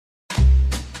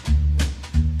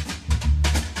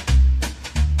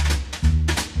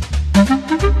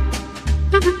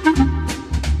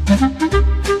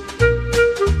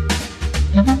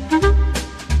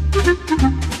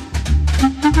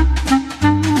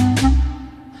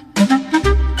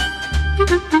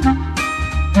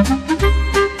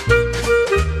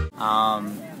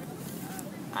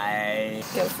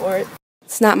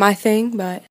It's not my thing,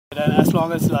 but... And as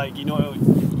long as, like, you know,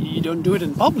 you don't do it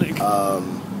in public. To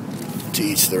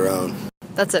each their own.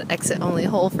 That's an exit-only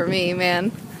hole for me,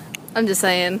 man. I'm just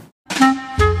saying.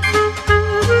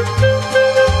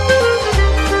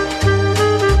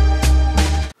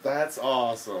 That's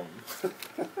awesome. I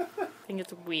think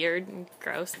it's weird and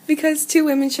gross. Because two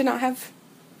women should not have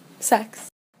sex.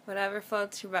 Whatever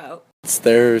floats your boat. It's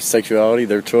their sexuality,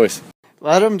 their choice.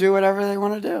 Let them do whatever they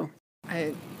want to do.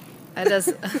 I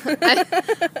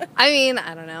mean,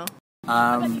 I don't know.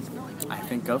 I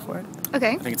think go for it.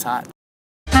 Okay. I think it's hot.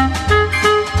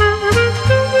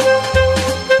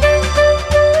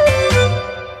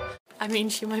 I mean,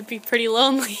 she might be pretty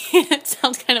lonely. It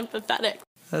sounds kind of pathetic.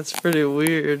 That's pretty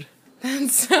weird.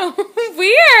 That's so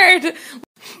weird!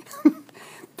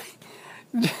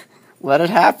 Let it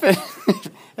happen.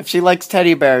 If she likes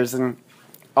teddy bears, then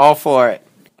all for it.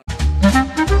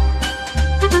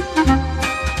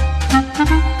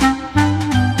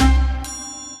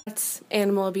 That's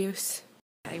animal abuse.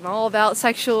 I'm all about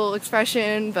sexual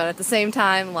expression, but at the same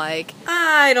time, like...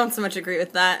 I don't so much agree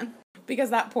with that. Because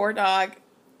that poor dog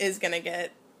is gonna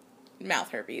get mouth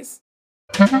herpes.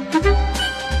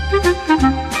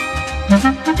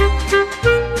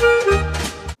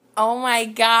 Oh my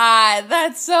god,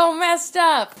 that's so messed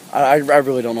up. I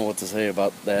really don't know what to say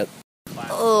about that.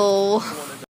 Oh.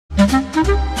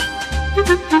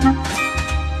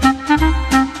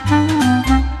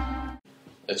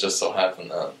 It just so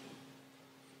happened that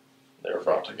they were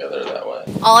brought together that way.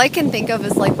 All I can think of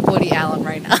is, like, Woody Allen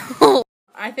right now.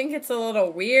 I think it's a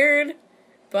little weird,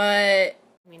 but...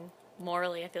 I mean,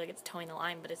 morally, I feel like it's towing the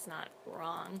line, but it's not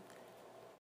wrong.